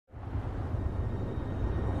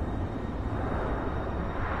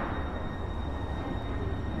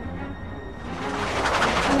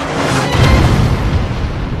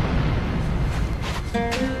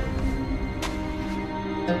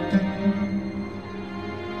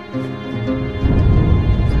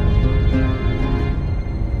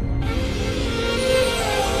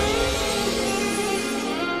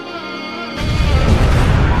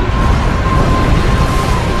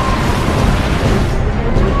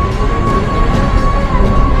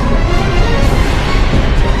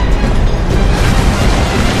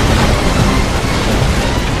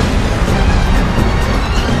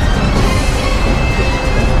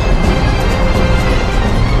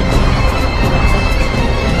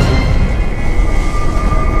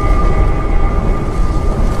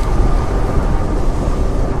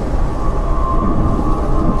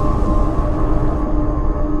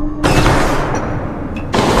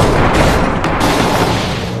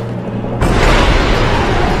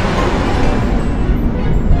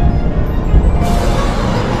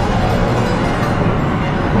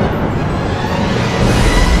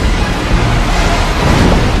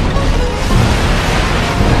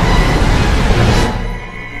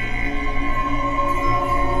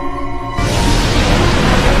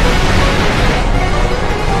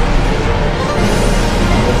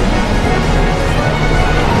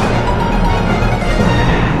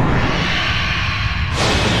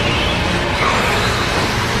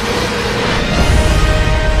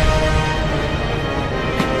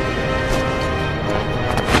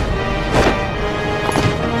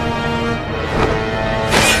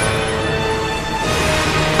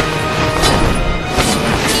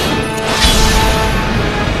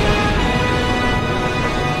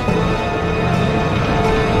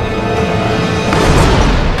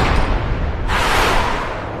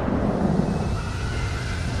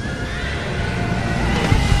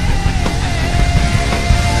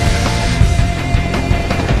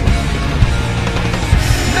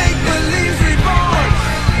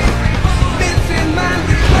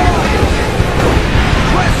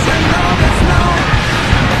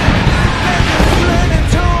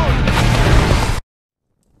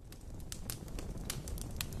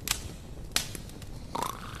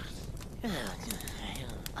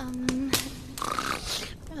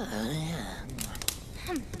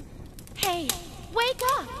Wake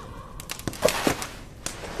up!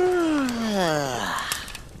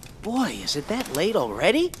 Boy, is it that late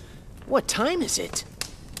already? What time is it?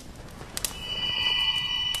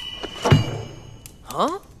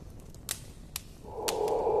 Huh?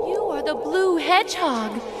 You are the blue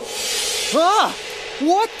hedgehog. Ah!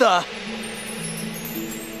 What the?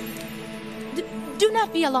 Do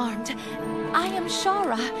not be alarmed. I am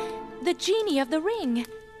Shara, the genie of the ring.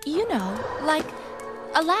 You know, like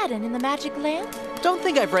Aladdin in the magic lamp. Don't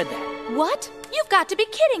think I've read that. What? You've got to be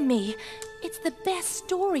kidding me. It's the best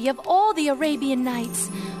story of all the Arabian Nights.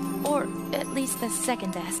 Or at least the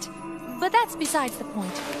second best. But that's besides the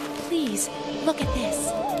point. Please, look at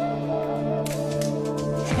this.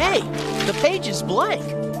 Hey, the page is blank.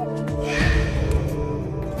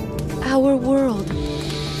 Our world,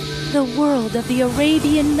 the world of the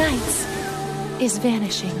Arabian Nights, is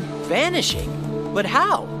vanishing. Vanishing? But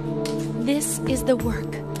how? This is the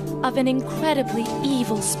work of an incredibly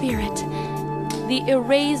evil spirit, the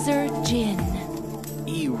Eraser Jinn.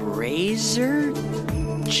 Eraser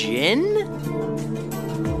Jinn?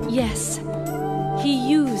 Yes, he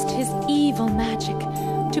used his evil magic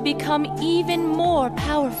to become even more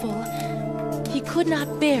powerful. He could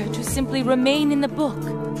not bear to simply remain in the book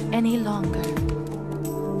any longer.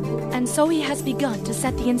 And so he has begun to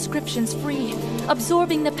set the inscriptions free,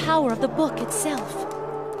 absorbing the power of the book itself.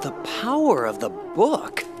 The power of the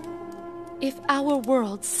book? If our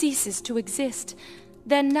world ceases to exist,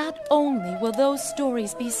 then not only will those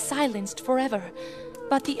stories be silenced forever,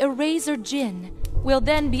 but the Eraser Jinn will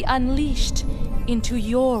then be unleashed into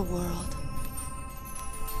your world.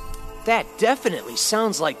 That definitely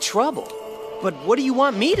sounds like trouble. But what do you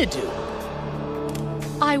want me to do?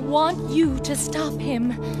 I want you to stop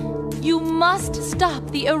him. You must stop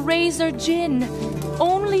the Eraser Jinn.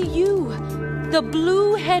 Only you, the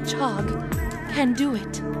blue hedgehog, can do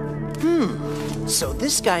it. So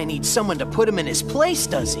this guy needs someone to put him in his place,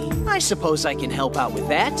 does he? I suppose I can help out with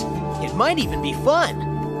that. It might even be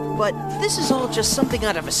fun. But this is all just something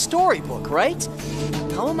out of a storybook, right?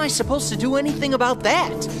 How am I supposed to do anything about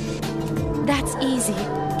that? That's easy.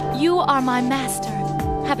 You are my master,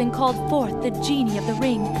 having called forth the genie of the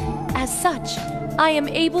ring. As such, I am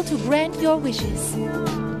able to grant your wishes.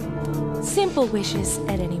 Simple wishes,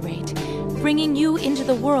 at any rate. Bringing you into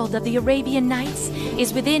the world of the Arabian Nights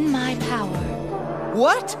is within my power.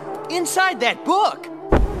 What? Inside that book?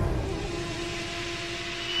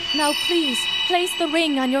 Now please, place the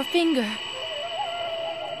ring on your finger.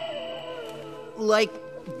 Like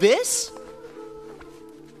this?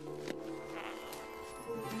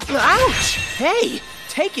 Ouch! Hey,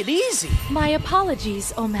 take it easy. My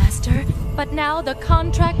apologies, O Master, but now the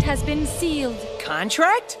contract has been sealed.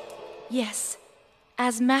 Contract? Yes,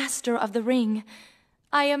 as Master of the Ring,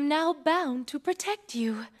 I am now bound to protect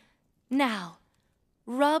you. Now,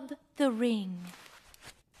 rub the ring.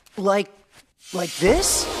 Like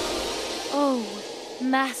this? Oh,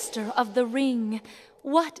 Master of the Ring,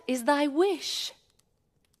 what is thy wish?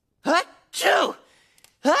 Achoo!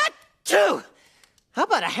 Achoo! How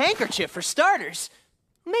about a handkerchief for starters?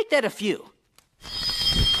 Make that a few.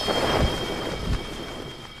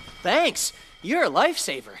 Thanks, you're a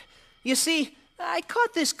lifesaver. You see, I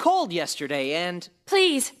caught this cold yesterday and...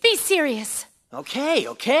 Please, be serious.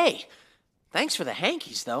 Okay. Thanks for the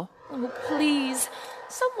hankies, though. Oh, please,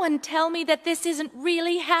 someone tell me that this isn't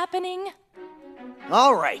really happening.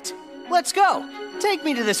 All right, let's go. Take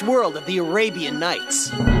me to this world of the Arabian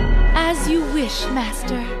Nights. As you wish,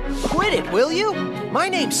 Master. Quit it, will you? My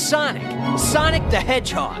name's Sonic. Sonic the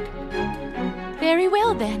Hedgehog. Very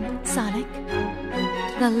well then, Sonic.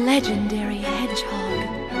 The legendary hedgehog.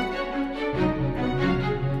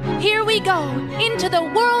 Here we go, into the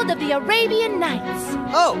world of the Arabian Nights.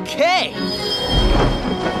 Okay.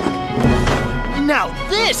 Now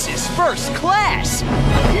this is first class.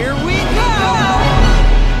 Here we go.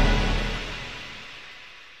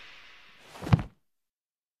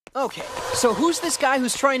 Okay, so who's this guy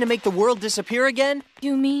who's trying to make the world disappear again?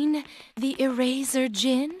 You mean the Eraser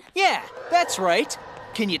Jinn? Yeah, that's right.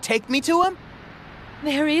 Can you take me to him?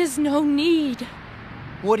 There is no need.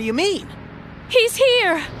 What do you mean? He's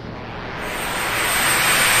here!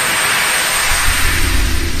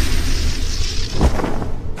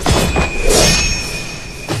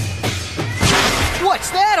 What's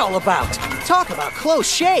that all about? Talk about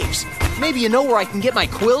close shaves. Maybe you know where I can get my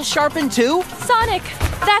quills sharpened too? Sonic!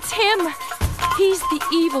 That's him! He's the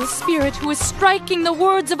evil spirit who is striking the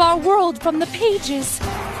words of our world from the pages.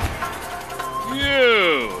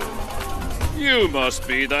 You must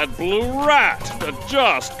be that blue rat that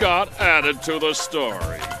just got added to the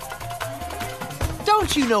story.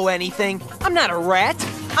 Don't you know anything? I'm not a rat.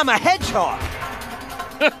 I'm a hedgehog.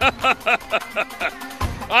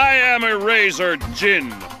 I am Eraser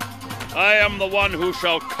Jin. I am the one who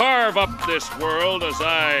shall carve up this world as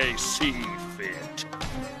I see fit.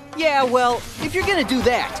 Yeah, well, if you're gonna do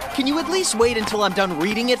that, can you at least wait until I'm done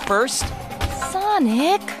reading it first?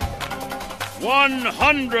 Sonic?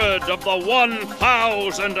 100 of the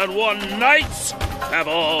 1,001 nights have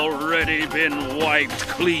already been wiped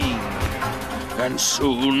clean. And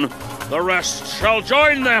soon, the rest shall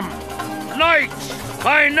join them, night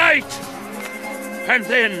by night. And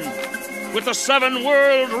then, with the 7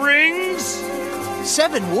 world rings...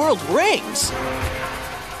 7 world rings?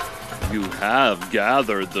 You have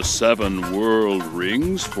gathered the 7 world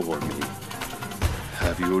rings for me.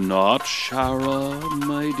 Have you not, Shara,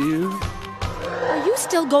 my dear? Are you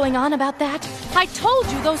still going on about that? I told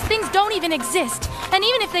you those things don't even exist. And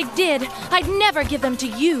even if they did, I'd never give them to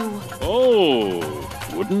you. Oh,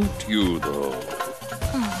 wouldn't you, though?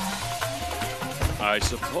 I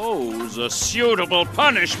suppose a suitable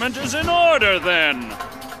punishment is in order, then.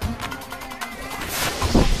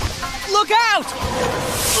 Look out!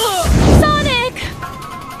 Sonic!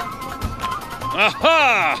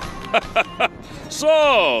 Aha!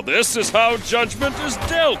 So, this is how judgment is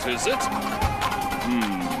dealt, is it?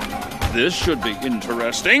 This should be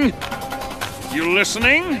interesting. You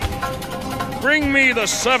listening? Bring me the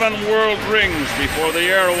 7 world rings before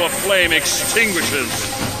the arrow of flame extinguishes.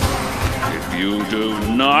 If you do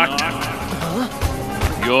not,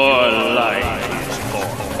 your life is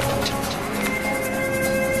forfeit.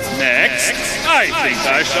 Next, I think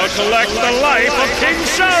I shall collect the life of King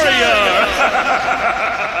Shahryar.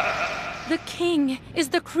 The king is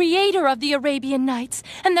the creator of the Arabian Nights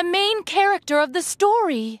and the main character of the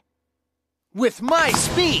story. With my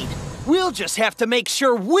speed, we'll just have to make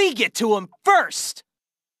sure we get to him first.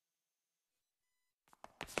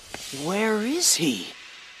 Where is he?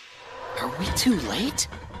 Are we too late?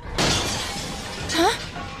 Huh?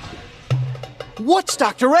 What's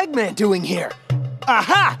Dr. Eggman doing here?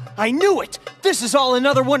 Aha! I knew it! This is all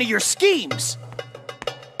another one of your schemes!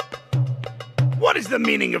 What is the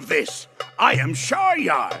meaning of this? I am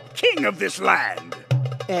Shahryar, king of this land.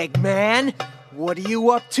 Eggman, what are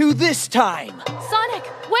you up to this time? Sonic,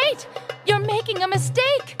 wait! You're making a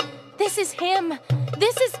mistake! This is him.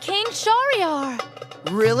 This is King Shahryar.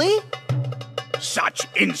 Really? Such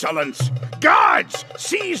insolence! Guards,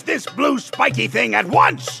 seize this blue spiky thing at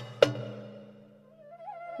once!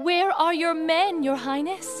 Where are your men, Your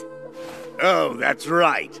Highness? Oh, that's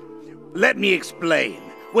right. Let me explain.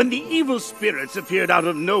 When the evil spirits appeared out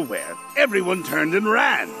of nowhere, everyone turned and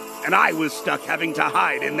ran, and I was stuck having to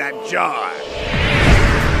hide in that jar.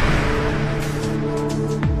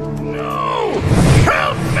 No!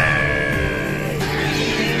 Help me!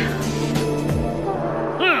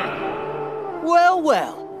 Well,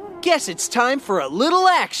 well. Guess it's time for a little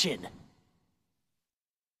action.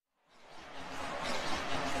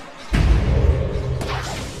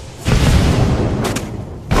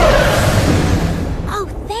 Oh,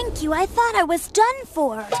 thank you. I thought I was done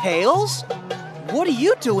for. Tails? What are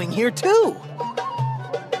you doing here, too?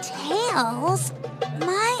 Tails?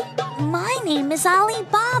 My name is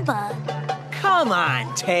Alibaba. Come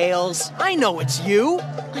on, Tails. I know it's you.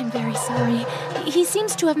 I'm very sorry. He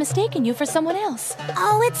seems to have mistaken you for someone else.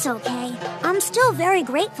 Oh, it's okay. I'm still very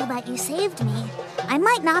grateful that you saved me. I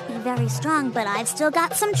might not be very strong, but I've still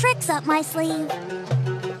got some tricks up my sleeve.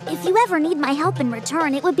 If you ever need my help in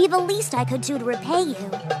return, it would be the least I could do to repay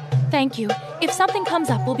you. Thank you. If something comes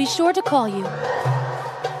up, we'll be sure to call you.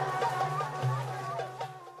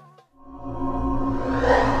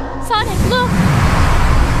 Sonic, look!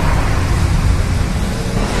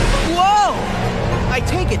 Whoa! I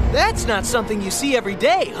take it that's not something you see every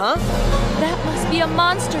day, huh? That must be a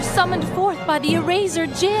monster summoned forth by the Eraser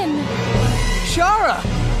Jin. Shara,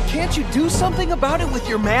 can't you do something about it with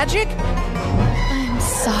your magic? I'm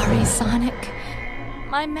sorry, Sonic.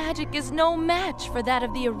 My magic is no match for that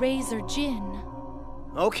of the Eraser Jin.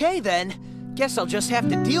 Okay, then. Guess I'll just have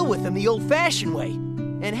to deal with him the old-fashioned way.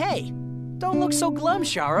 And hey, don't look so glum,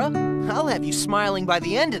 Shara. I'll have you smiling by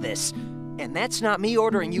the end of this. And that's not me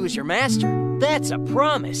ordering you as your master. That's a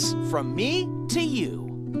promise from me to you.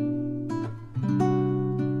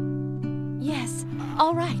 Yes,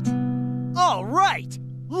 all right. All right,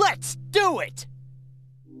 let's do it!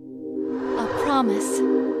 A promise.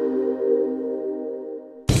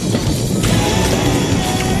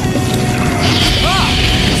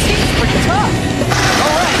 Seems pretty tough.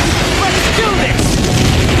 All right, let's do this!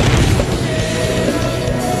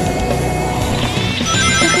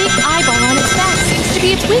 The big eyeball on its back seems to be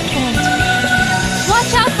its weak point.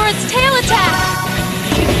 Watch out for its tail attack!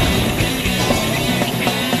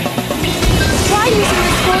 Try using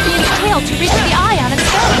the to reach the Ion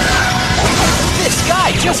instead. This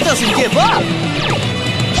guy just doesn't give up!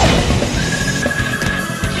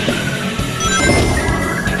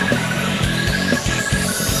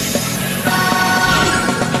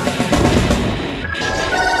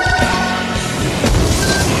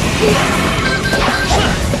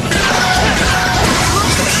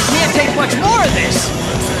 Can't take much more of this!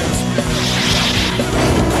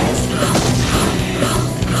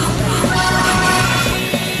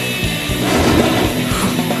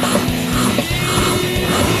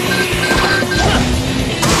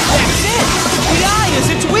 That's it! The eye is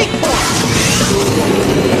its weak point!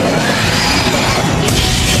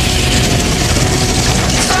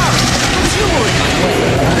 Sorry, but you were in my way.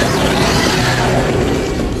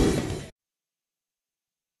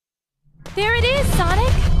 There it is,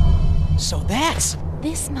 Sonic! So that's...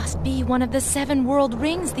 This must be one of the 7 world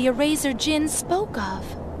rings the Eraser Djinn spoke of.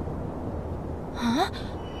 Huh?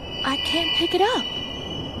 I can't pick it up.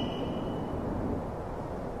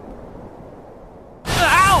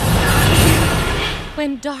 Ow!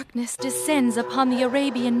 When darkness descends upon the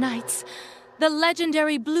Arabian Nights, the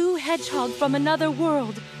legendary blue hedgehog from another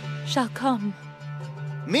world shall come.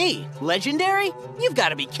 Me? Legendary? You've got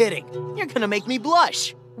to be kidding. You're gonna make me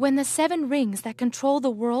blush. When the 7 rings that control the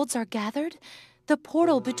worlds are gathered, the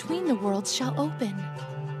portal between the worlds shall open.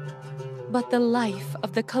 But the life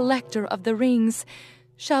of the collector of the rings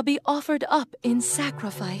shall be offered up in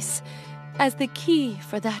sacrifice as the key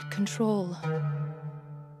for that control.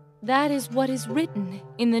 That is what is written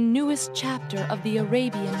in the newest chapter of the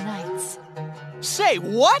Arabian Nights. Say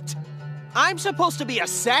what? I'm supposed to be a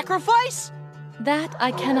sacrifice? That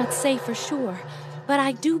I cannot say for sure, but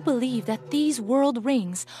I do believe that these world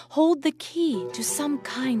rings hold the key to some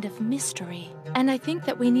kind of mystery. And I think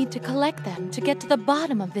that we need to collect them to get to the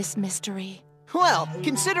bottom of this mystery. Well,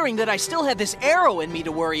 considering that I still have this arrow in me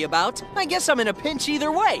to worry about, I guess I'm in a pinch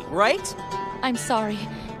either way, right? I'm sorry.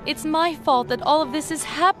 It's my fault that all of this is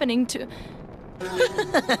happening to...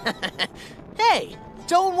 Hey,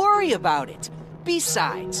 don't worry about it.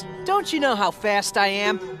 Besides, don't you know how fast I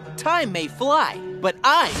am? Time may fly, but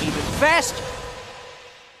I'm even faster.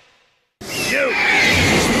 You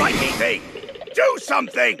spiky thing! Do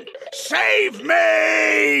something! Save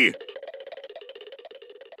me!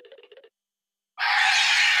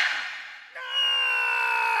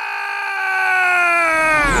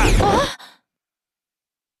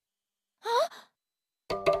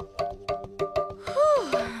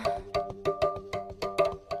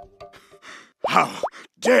 How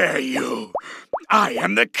dare you! I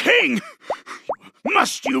am the king!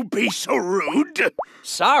 Must you be so rude?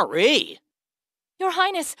 Sorry. Your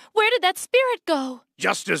Highness, where did that spirit go?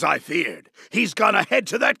 Just as I feared. He's gone ahead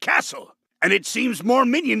to that castle. And it seems more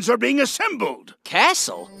minions are being assembled.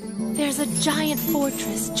 Castle? There's a giant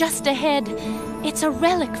fortress just ahead. It's a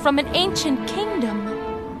relic from an ancient kingdom.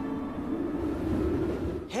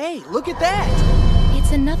 Hey, look at that!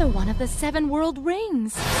 It's another one of the 7 world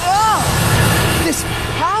rings. Oh! This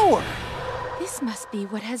power! This must be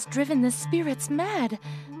what has driven the spirits mad,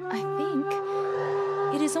 I think.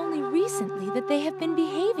 It is only recently that they have been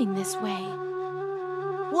behaving this way.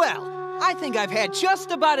 Well, I think I've had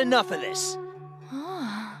just about enough of this.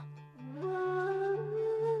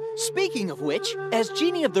 Speaking of which, as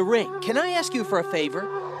Genie of the Ring, can I ask you for a favor?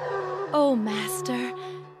 Oh, Master,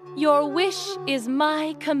 your wish is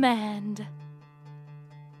my command.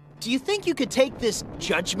 Do you think you could take this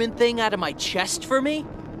judgment thing out of my chest for me?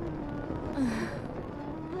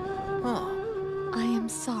 Oh. I am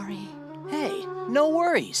sorry. Hey, no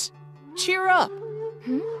worries. Cheer up.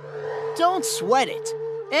 Don't sweat it.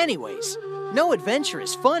 Anyways, no adventure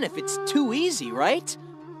is fun if it's too easy, right?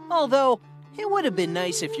 Although, it would have been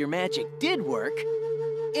nice if your magic did work.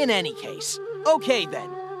 In any case, okay then,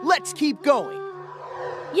 let's keep going.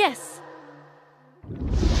 Yes.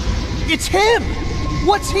 It's him!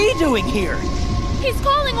 What's he doing here? He's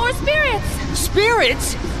calling more spirits!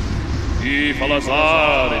 Spirits?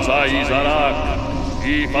 Ifalazar is Aizarak.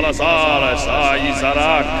 Ifalazar is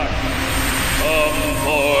Aizarak. Come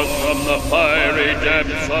forth from the fiery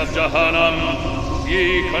depths of Jahannam, ye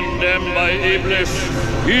condemned by Iblis,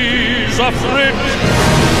 he's afraid.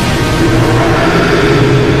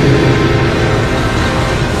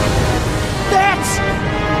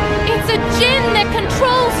 It's a djinn that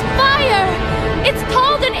controls fire! It's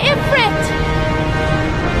called an Ifrit!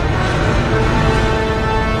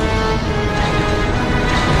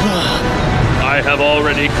 I have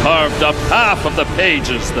already carved up half of the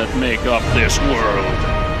pages that make up this world.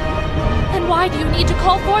 Then why do you need to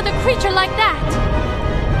call forth a creature like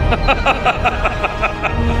that?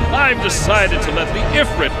 I've decided to let the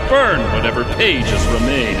Ifrit burn whatever pages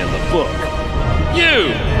remain in the book.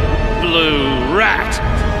 You, Blue Rat!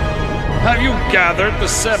 Have you gathered the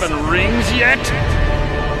 7 rings yet?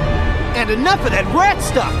 And enough of that rat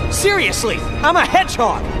stuff! Seriously, I'm a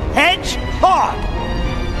hedgehog! Hedgehog!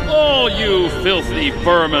 All you filthy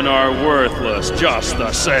vermin are worthless just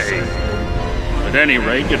the same. At any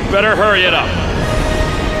rate, you'd better hurry it up.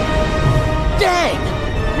 Dang!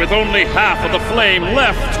 With only half of the flame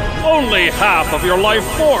left, only half of your life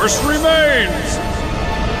force remains!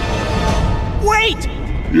 Wait!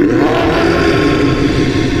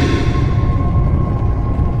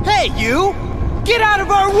 Hey, you! Get out of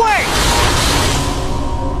our way!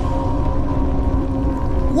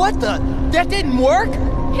 What the? That didn't work?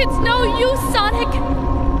 It's no use, Sonic!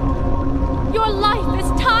 Your life is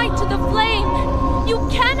tied to the flame! You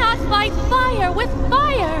cannot fight fire with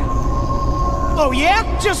fire! Oh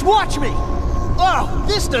yeah? Just watch me! Oh,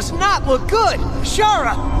 this does not look good!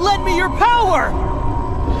 Shara, lend me your power!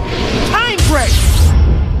 Time break!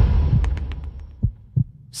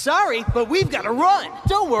 Sorry, but we've got to run.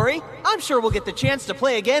 Don't worry, I'm sure we'll get the chance to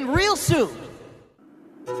play again real soon.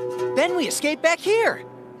 Then we escape back here.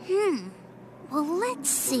 Well, let's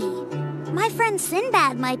see. My friend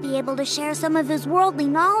Sinbad might be able to share some of his worldly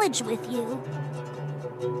knowledge with you.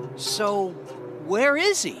 So, where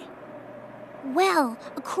is he? Well,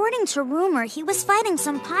 according to rumor, he was fighting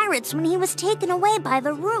some pirates when he was taken away by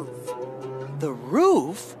the roof. The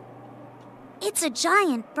roof? It's a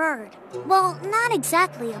giant bird. Well, not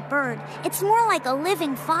exactly a bird. It's more like a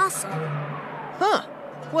living fossil. Huh.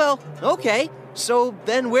 Well, okay. So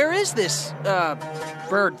then where is this,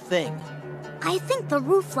 bird thing? I think the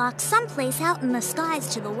roof locks someplace out in the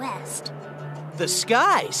skies to the west. The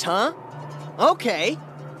skies, huh? Okay.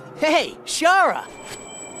 Hey, Shara!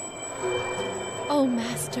 Oh,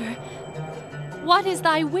 Master, what is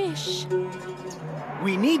thy wish?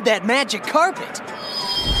 We need that magic carpet.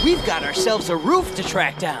 We've got ourselves a roof to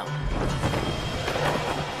track down.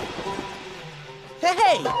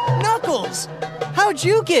 Hey, Knuckles! How'd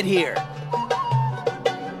you get here?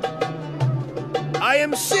 I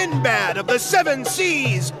am Sinbad of the 7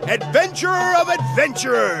 Seas, adventurer of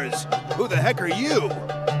adventurers. Who the heck are you?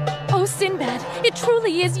 Oh, Sinbad, it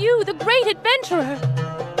truly is you, the great adventurer!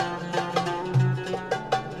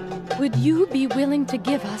 Would you be willing to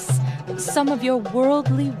give us some of your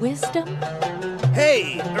worldly wisdom?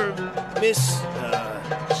 Hey, Miss,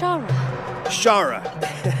 Shara. Shara.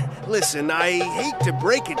 Listen, I hate to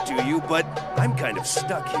break it to you, but I'm kind of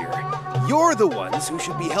stuck here. You're the ones who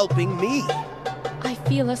should be helping me. I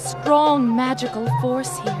feel a strong magical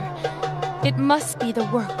force here. It must be the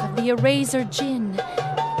work of the Eraser Djinn,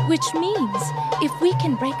 which means if we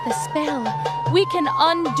can break the spell, we can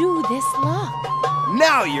undo this lock.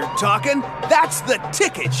 Now you're talking. That's the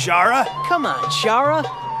ticket, Shara. Come on, Shara.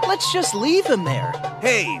 Let's just leave him there.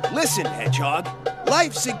 Hey, listen, Hedgehog.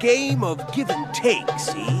 Life's a game of give and take,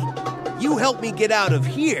 see? You help me get out of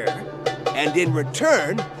here, and in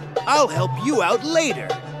return, I'll help you out later.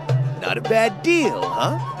 Not a bad deal,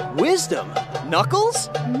 huh? Wisdom? Knuckles?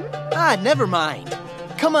 Ah, never mind.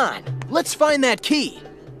 Come on, let's find that key.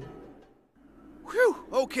 Whew.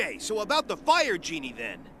 Okay, so about the fire genie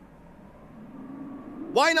then.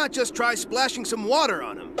 Why not just try splashing some water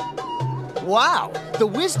on him? Wow, the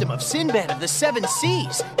wisdom of Sinbad of the 7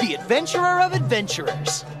 Seas, the adventurer of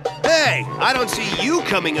adventurers. Hey, I don't see you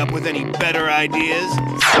coming up with any better ideas.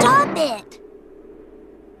 Stop it!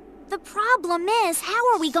 The problem is,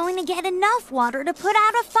 how are we going to get enough water to put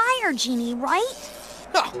out a fire genie, right?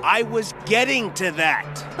 Oh, I was getting to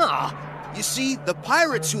that. Huh. You see, the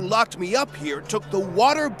pirates who locked me up here took the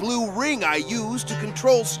water blue ring I use to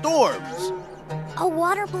control storms. A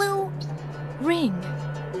water blue? Ring.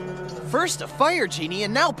 First a fire genie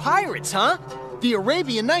and now pirates, huh? The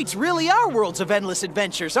Arabian Nights really are worlds of endless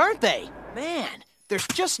adventures, aren't they? Man, there's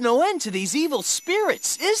just no end to these evil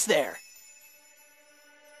spirits, is there?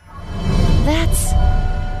 That's...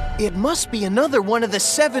 It must be another one of the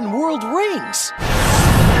 7 world rings.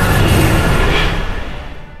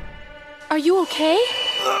 Are you okay?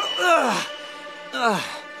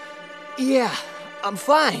 Yeah, I'm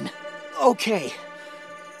fine. Okay.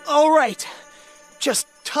 All right. Just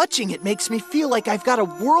touching it makes me feel like I've got a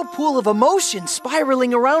whirlpool of emotion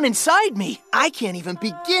spiraling around inside me. I can't even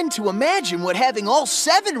begin to imagine what having all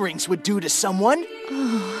 7 rings would do to someone.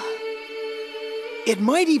 It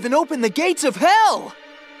might even open the gates of hell!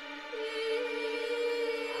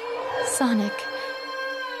 Sonic.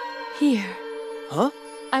 Here. Huh?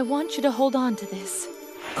 I want you to hold on to this.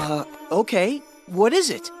 Okay. What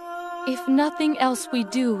is it? If nothing else we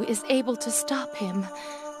do is able to stop him,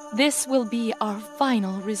 This will be our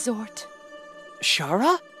final resort.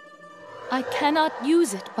 Shara? I cannot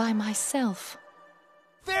use it by myself.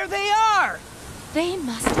 There they are! They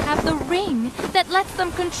must have the ring that lets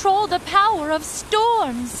them control the power of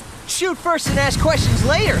storms. Shoot first and ask questions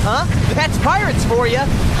later, huh? That's pirates for you.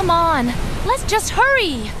 Come on, let's just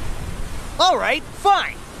hurry. All right,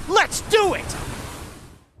 fine. Let's do it!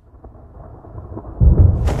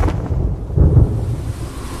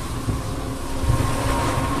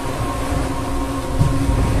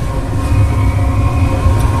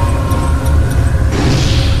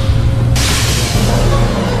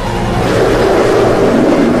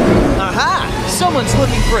 Someone's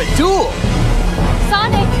looking for a duel.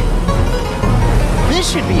 Sonic! This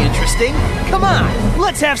should be interesting. Come on,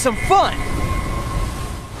 let's have some fun.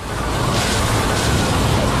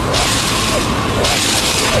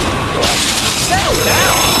 Settle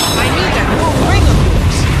down. I need that whole ring of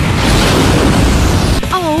yours.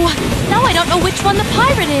 Oh, now I don't know which one the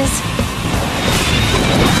pirate is.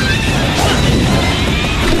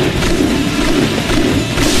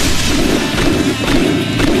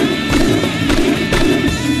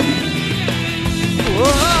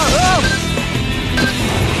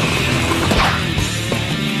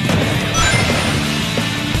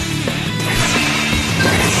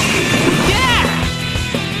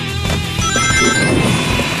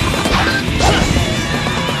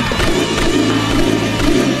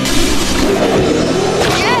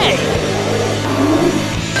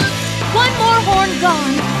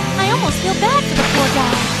 Gone. I almost feel bad for the poor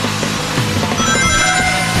guy.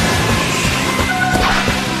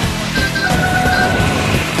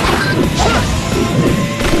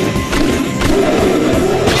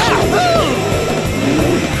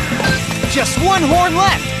 Just one horn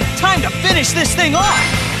left. Time to finish this thing off.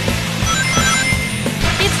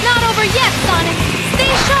 It's not over yet, Sonic.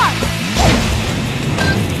 Stay sharp.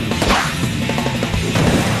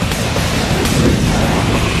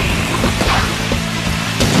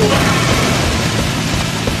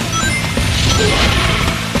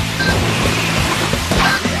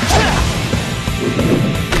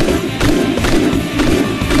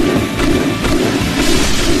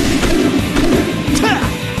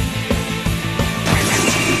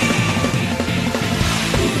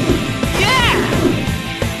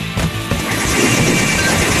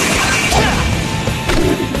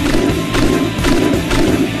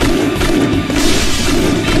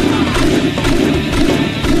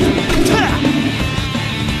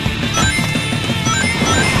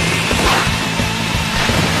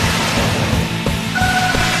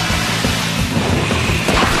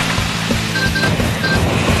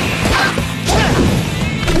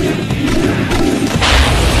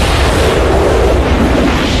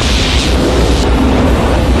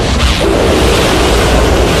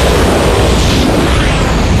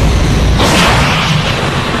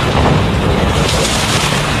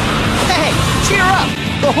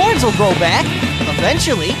 Will grow back,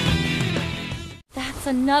 eventually. That's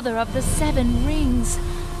another of the 7 rings.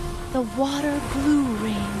 The water glue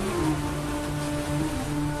ring.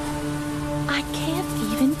 I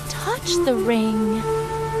can't even touch the ring.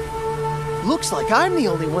 Looks like I'm the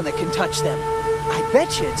only one that can touch them. I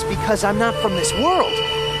bet you it's because I'm not from this world.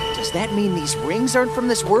 Does that mean these rings aren't from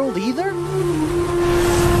this world either?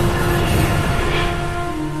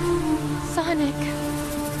 Sonic.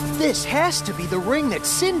 This has to be the ring that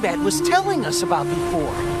Sinbad was telling us about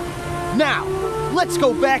before. Now, let's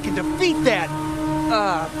go back and defeat that,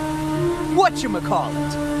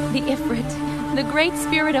 whatchamacallit? The Ifrit, the great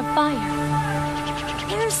spirit of fire.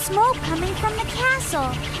 There's smoke coming from the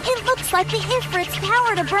castle. It looks like the Ifrit's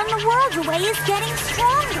power to burn the world away is getting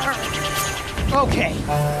stronger. Okay,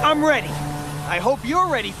 I'm ready. I hope you're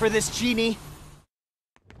ready for this, Genie.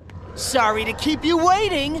 Sorry to keep you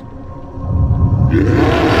waiting.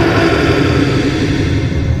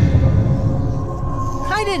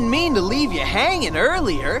 I didn't mean to leave you hanging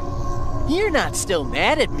earlier. You're not still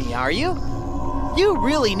mad at me, are you? You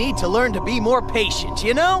really need to learn to be more patient,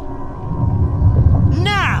 you know?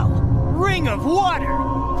 Now, Ring of Water,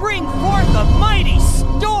 bring forth a mighty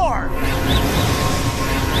storm!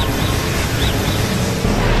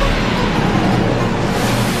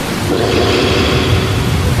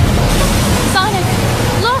 Sonic,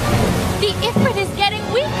 look! The Ifrit is getting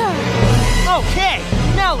weaker! Okay,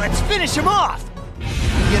 now let's finish him off!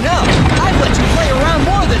 You know, I've let you play around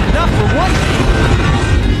more than enough for one thing.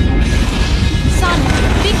 Sonic,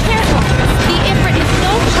 be careful! The Ifrit is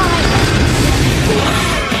no child!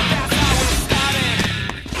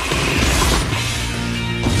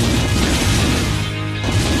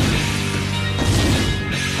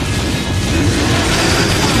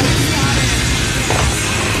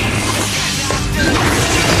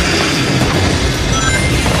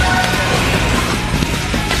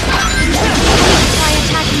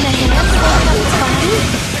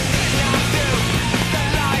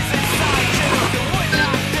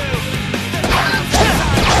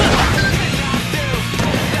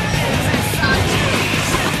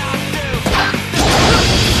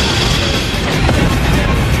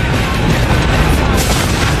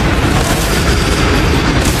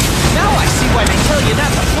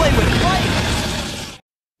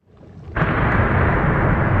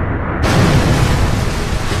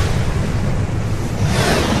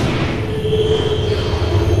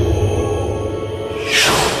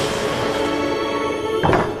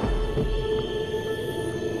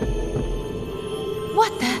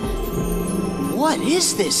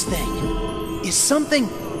 is this thing? Is something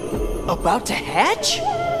about to hatch?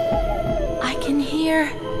 I can hear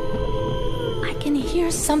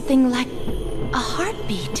something like a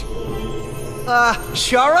heartbeat.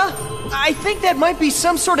 Shara? I think that might be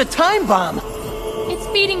some sort of time bomb. It's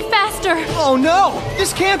beating faster. Oh no!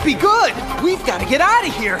 This can't be good! We've got to get out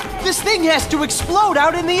of here! This thing has to explode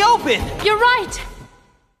out in the open! You're right.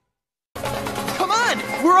 Come on!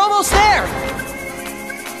 We're almost there!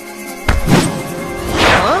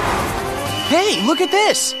 Huh? Hey, look at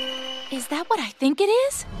this! Is that what I think it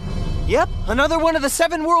is? Yep, another one of the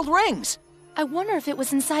 7 world rings. I wonder if it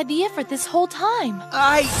was inside the Ifrit this whole time.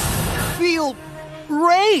 I feel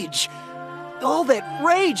rage. All that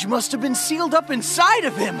rage must have been sealed up inside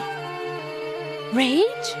of him.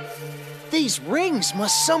 Rage? These rings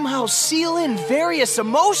must somehow seal in various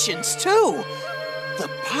emotions, too. The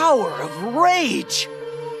power of rage.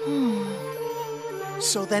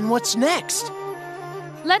 So then what's next?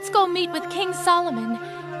 Let's go meet with King Solomon.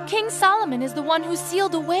 King Solomon is the one who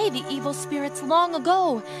sealed away the evil spirits long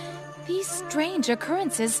ago. These strange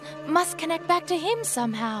occurrences must connect back to him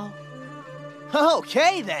somehow.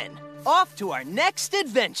 Okay, then. Off to our next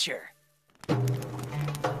adventure.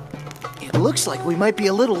 It looks like we might be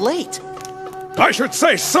a little late. I should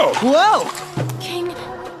say so. Whoa!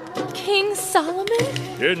 King Solomon?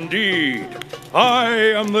 Indeed. I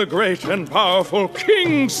am the great and powerful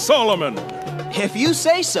King Solomon. If you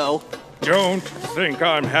say so. Don't think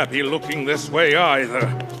I'm happy looking this way either.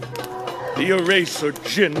 The Eraser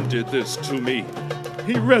Jinn did this to me.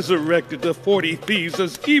 He resurrected the 40 thieves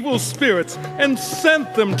as evil spirits and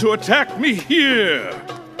sent them to attack me here.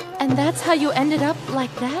 And that's how you ended up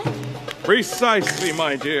like that? Precisely,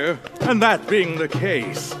 my dear. And that being the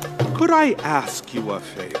case, could I ask you a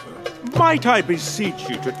favor? Might I beseech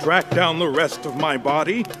you to track down the rest of my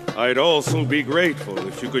body? I'd also be grateful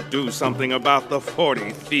if you could do something about the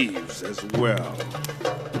 40 thieves as well.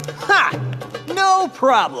 Ha! No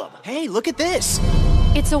problem. Hey, look at this.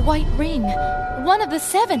 It's a white ring. One of the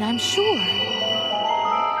 7, I'm sure.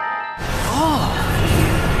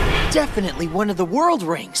 Oh, definitely one of the world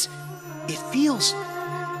rings. It feels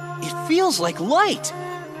like light.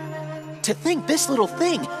 To think this little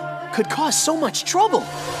thing could cause so much trouble.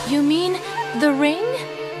 You mean the ring?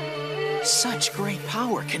 Such great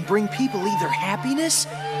power can bring people either happiness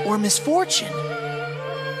or misfortune.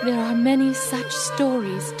 There are many such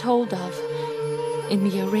stories told of in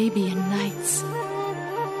the Arabian Nights.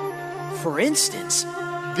 For instance,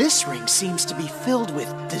 this ring seems to be filled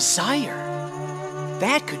with desire.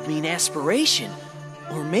 That could mean aspiration,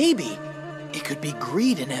 or maybe it could be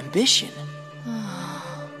greed and ambition.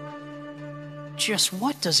 Just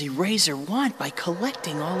what does Eraser want by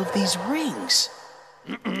collecting all of these rings?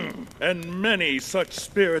 And many such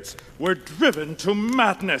spirits were driven to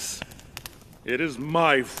madness. It is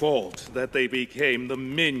my fault that they became the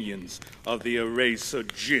minions of the Eraser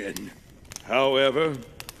Jinn. However,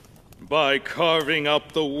 by carving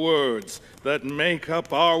up the words that make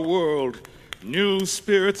up our world, new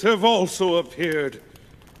spirits have also appeared.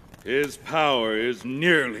 His power is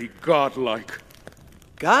nearly godlike.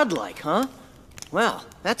 Godlike, huh? Well,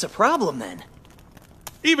 that's a problem then.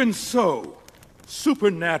 Even so,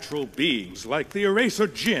 supernatural beings like the Eraser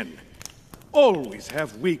Jinn always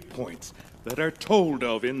have weak points that are told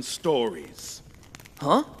of in stories.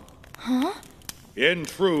 Huh? In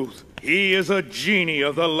truth, he is a genie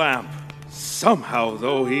of the lamp. Somehow,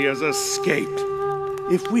 though, he has escaped.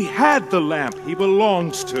 If we had the lamp he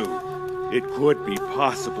belongs to, it could be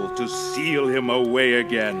possible to seal him away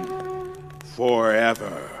again.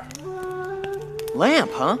 Forever.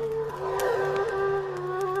 Lamp, huh?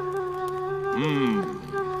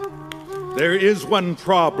 There is one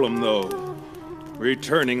problem, though.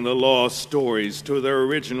 Returning the lost stories to their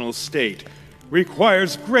original state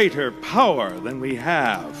requires greater power than we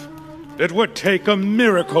have. It would take a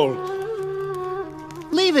miracle.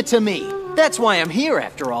 Leave it to me. That's why I'm here,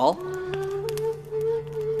 after all.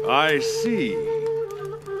 I see.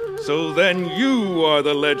 So then you are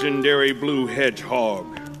the legendary Blue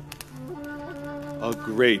Hedgehog. A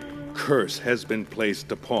great curse has been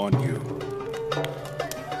placed upon you.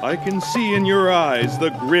 I can see in your eyes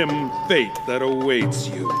the grim fate that awaits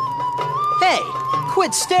you. Hey,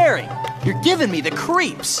 quit staring. You're giving me the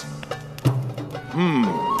creeps.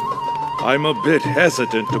 I'm a bit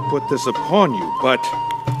hesitant to put this upon you, but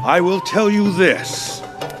I will tell you this.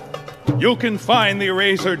 You can find the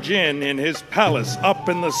Eraser Jinn in his palace up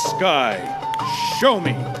in the sky. Show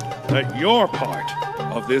me that your part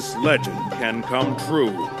of this legend can come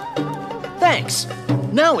true. Thanks.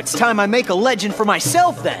 Now it's time I make a legend for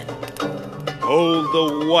myself, then. Hold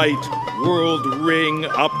the white world ring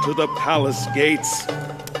up to the palace gates,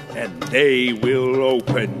 and they will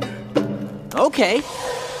open. Okay.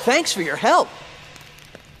 Thanks for your help.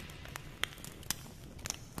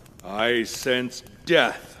 I sense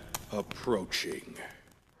death approaching.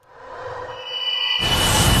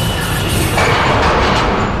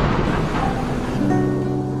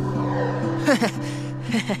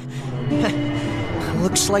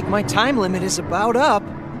 Looks like my time limit is about up.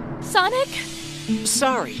 Sonic?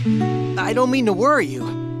 Sorry. I don't mean to worry you.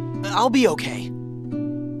 I'll be okay.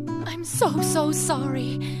 I'm so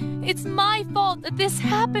sorry. It's my fault that this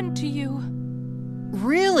happened to you.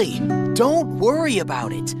 Really? Don't worry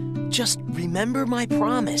about it. Just remember my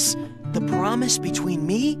promise. The promise between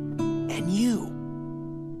me and you.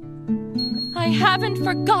 I haven't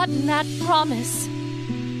forgotten that promise.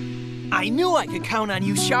 I knew I could count on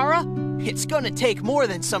you, Shara. It's gonna take more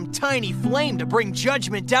than some tiny flame to bring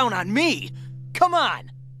judgment down on me. Come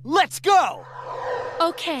on, let's go!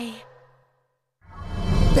 Okay.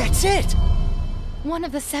 That's it! One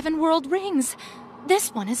of the 7 world rings.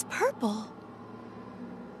 This one is purple.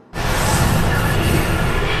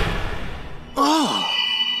 Oh!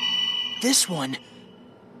 This one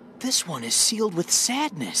is sealed with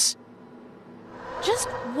sadness. Just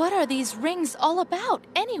what are these rings all about,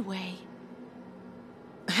 anyway?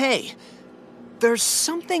 Hey, there's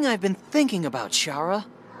something I've been thinking about, Shara.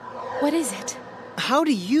 What is it? How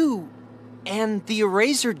do you and the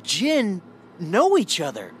Eraser Djinn know each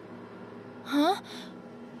other? Huh?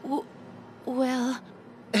 Well...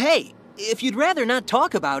 Hey, if you'd rather not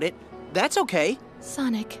talk about it, that's okay.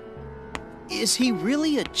 Sonic... Is he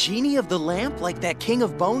really a genie of the lamp like that King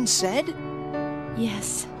of Bones said?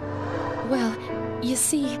 Yes. Well, you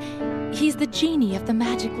see, he's the genie of the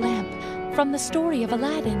magic lamp from the story of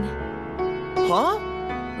Aladdin. Huh?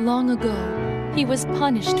 Long ago, he was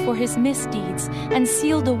punished for his misdeeds and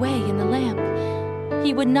sealed away in the lamp.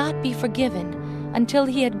 He would not be forgiven until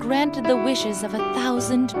he had granted the wishes of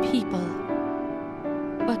 1,000 people.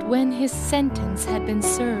 But when his sentence had been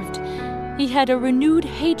served, he had a renewed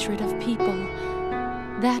hatred of people.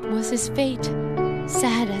 That was his fate,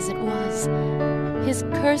 sad as it was. His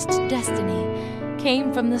cursed destiny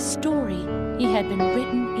came from the story he had been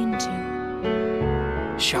written into.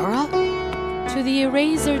 Shara? To the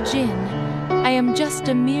Eraser Djinn, I am just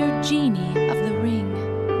a mere genie of the ring.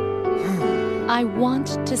 I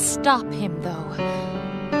want to stop him, though.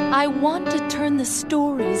 I want to turn the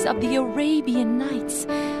stories of the Arabian Nights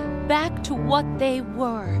back to what they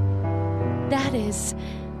were. That is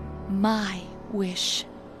my wish.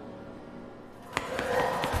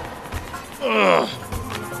 Ugh.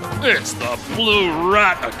 It's the blue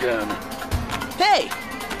rat again. Hey,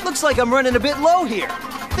 looks like I'm running a bit low here.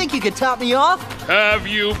 Think you could top me off? Have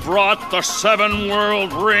you brought the 7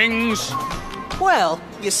 world rings? Well,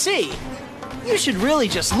 you see, you should really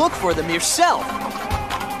just look for them yourself.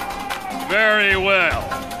 Very well.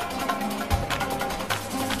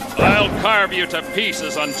 I'll carve you to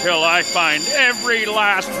pieces until I find every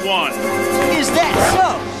last one. Is that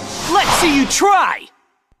so? Let's see you try!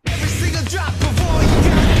 Every single drop of all you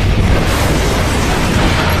got.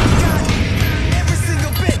 Every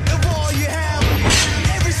single bit of all you have.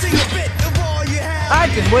 Every single bit of all you have.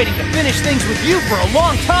 I've been waiting to finish things with you for a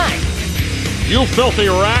long time. You filthy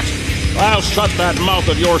rat! I'll shut that mouth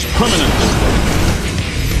of yours permanently.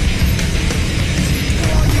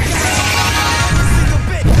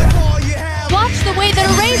 Watch the way that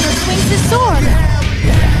Eraser swings his sword!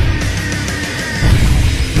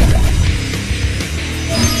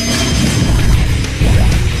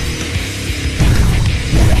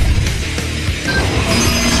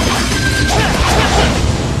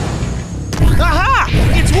 Aha!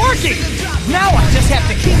 It's working! Now I just have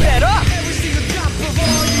to keep that up!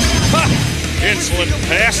 Ha! Insolent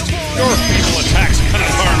pest! Your feeble attacks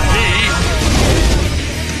cannot harm me!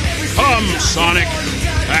 Come, Sonic,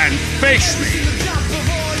 and face me!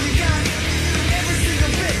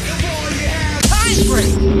 Time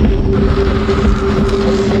break!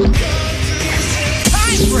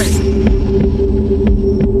 Time break!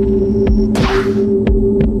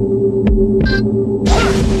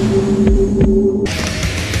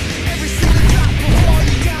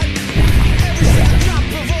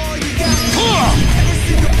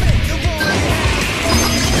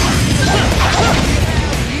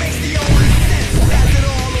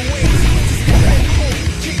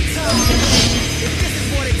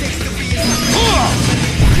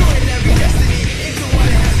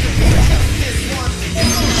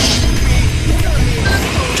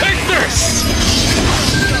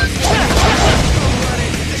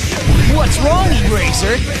 What's wrong,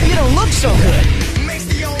 Eraser? You don't look so good.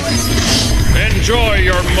 Enjoy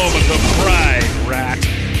your moment of pride, rat.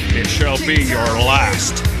 It shall be your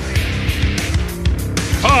last.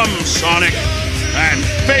 Come, Sonic, and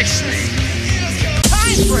face me.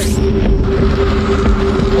 Time break!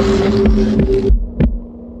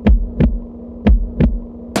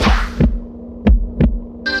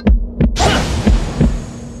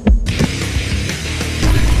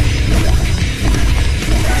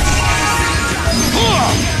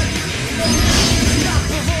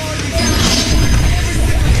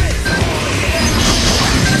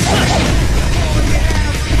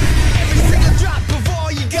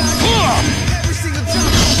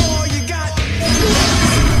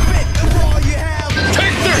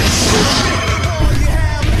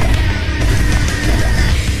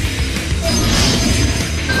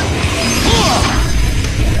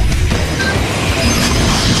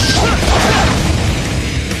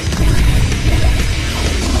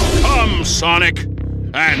 Sonic,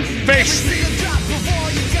 and face me!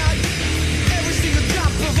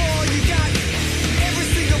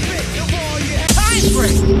 Time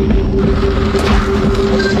break!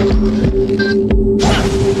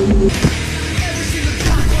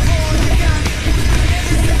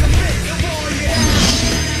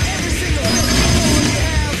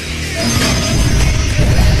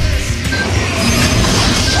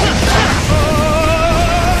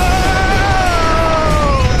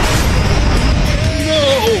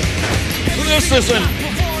 This isn't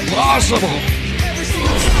possible.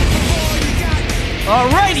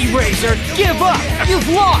 Alrighty, Razor, give up! You've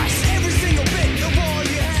lost!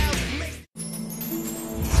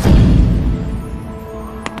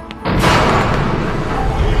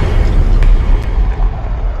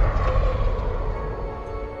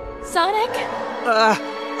 Sonic?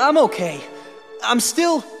 I'm okay. I'm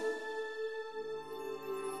still...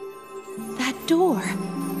 That door.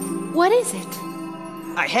 What is it?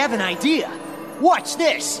 I have an idea. Watch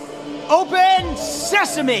this! Open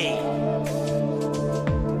sesame!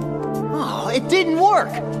 Oh, it didn't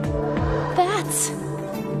work! That's...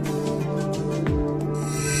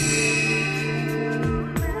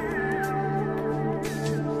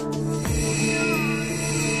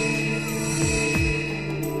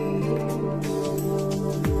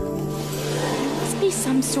 must be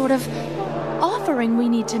some sort of offering we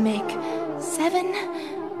need to make.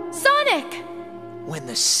 7... Sonic! When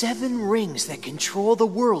the 7 rings that control the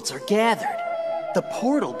worlds are gathered, the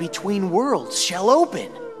portal between worlds shall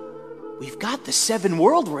open. We've got the 7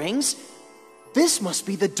 world rings. This must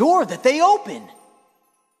be the door that they open.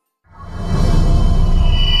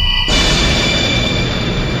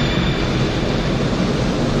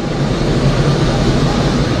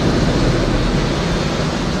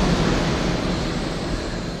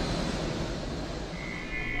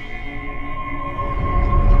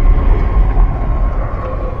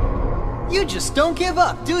 You just don't give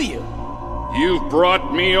up, do you? You've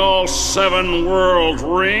brought me all 7 world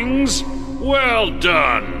rings? Well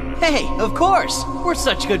done! Hey, of course! We're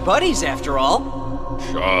such good buddies, after all.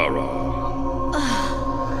 Shara.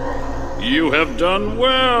 You have done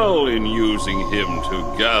well in using him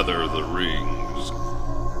to gather the rings.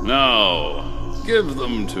 Now, give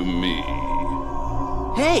them to me.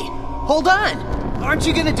 Hey, hold on! Aren't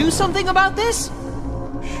you gonna do something about this?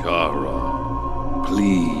 Shara,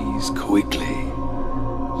 please, quickly.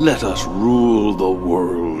 Let us rule the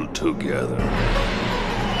world together.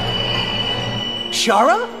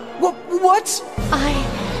 Shara? What's...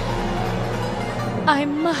 I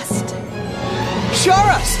must.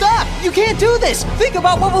 Shara, stop! You can't do this! Think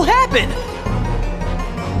about what will happen!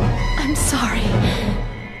 I'm sorry.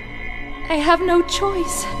 I have no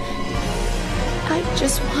choice. I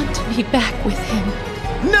just want to be back with him.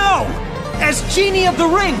 No! As Genie of the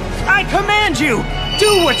Ring, I command you!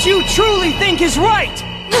 Do what you truly think is right!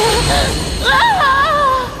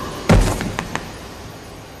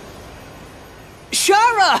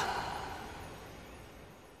 Shara!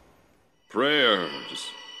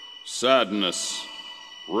 Prayers, sadness,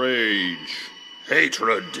 rage,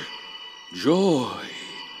 hatred, joy,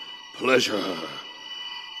 pleasure,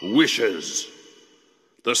 wishes.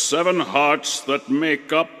 The 7 hearts that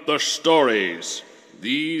make up the stories.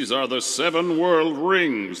 These are the 7 world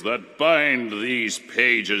rings that bind these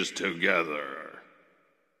pages together.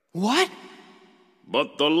 What?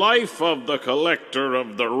 But the life of the collector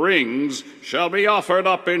of the rings shall be offered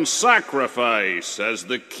up in sacrifice as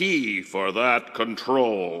the key for that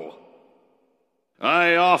control.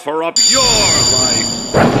 I offer up your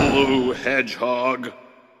life, Blue Hedgehog.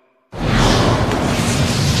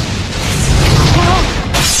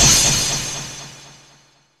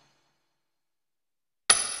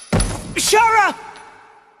 Shara!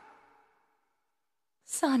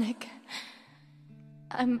 Sonic,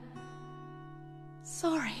 I'm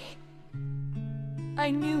sorry.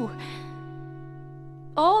 I knew.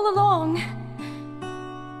 All along,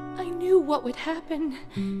 I knew what would happen.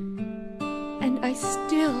 And I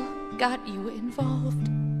still got you involved.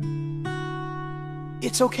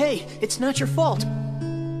 It's okay. It's not your fault.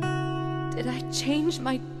 Did I change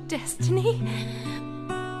my destiny?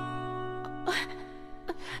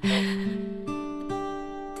 Did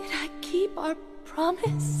I keep our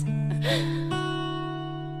promise?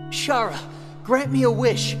 Shara, grant me a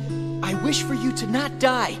wish. I wish for you to not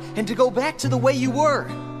die and to go back to the way you were.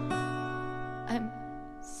 I'm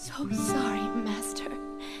so sorry, Master.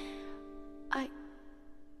 I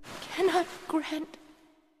cannot grant.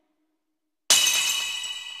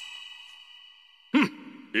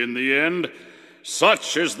 In the end,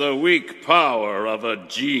 such is the weak power of a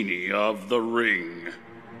genie of the ring.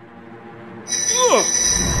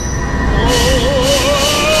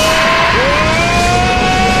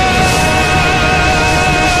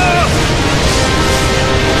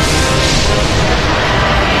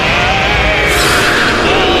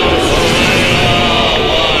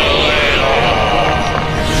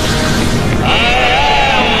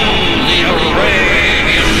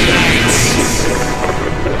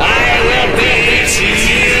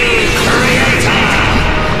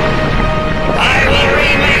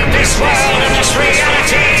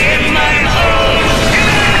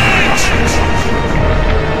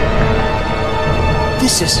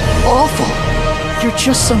 This is awful. You're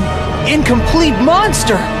just some incomplete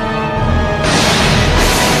monster.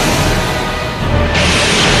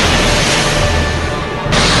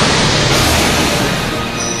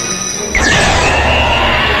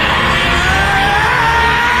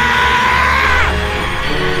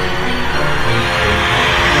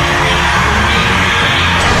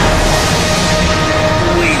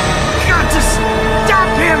 We've got to stop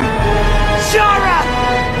him! Shara!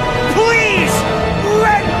 Please!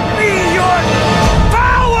 Let me your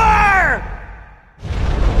power!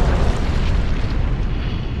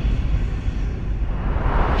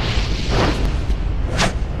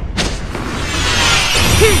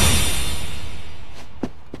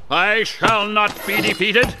 I shall not be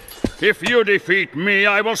defeated. If you defeat me,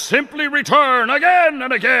 I will simply return again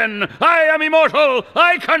and again. I am immortal.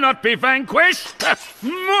 I cannot be vanquished. That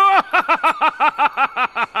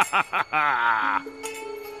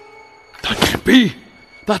can't be.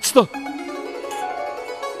 That's the...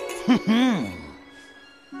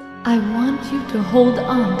 I want you to hold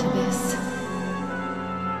on to this.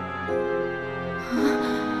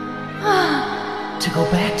 To go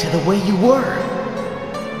back to the way you were.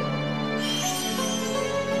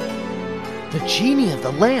 The genie of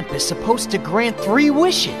the lamp is supposed to grant 3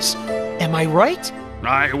 wishes. Am I right?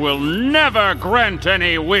 I will never grant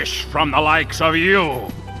any wish from the likes of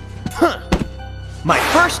you. Huh. My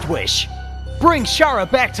first wish. Bring Shara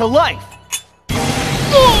back to life.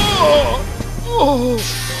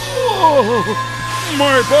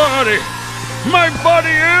 My body! My body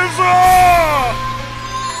is...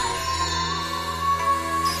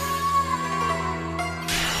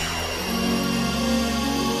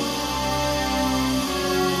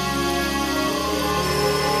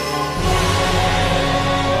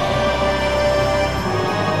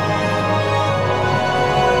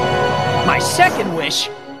 My second wish.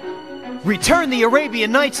 Return the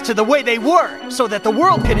Arabian Nights to the way they were, so that the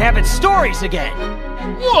world can have its stories again.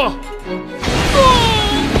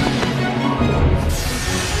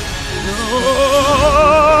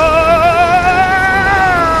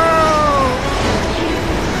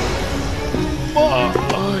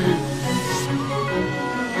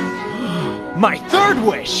 My third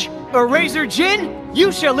wish. Eraser Jin,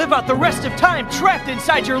 you shall live out the rest of time trapped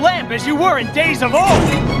inside your lamp as you were in days of old.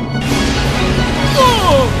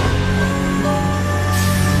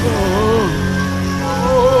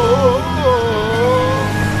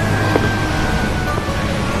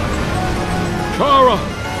 Shara,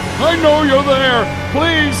 I know you're there.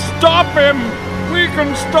 Please stop him. We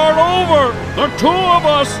can start over. The 2 of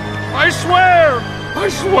us. I swear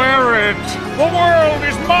it. The world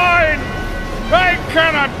is mine. I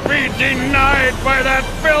cannot be denied by that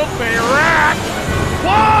filthy rat.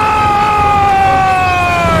 Why?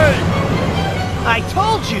 I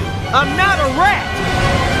told you, I'm not a rat.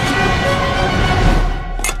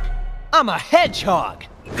 I'm a hedgehog.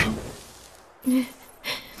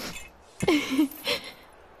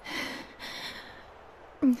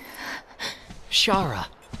 Shara,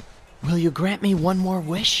 will you grant me one more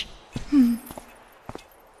wish?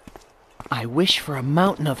 I wish for a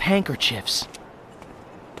mountain of handkerchiefs.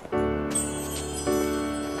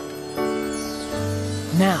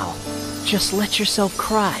 Now, just let yourself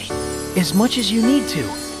cry. As much as you need to.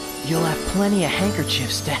 You'll have plenty of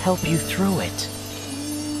handkerchiefs to help you through it.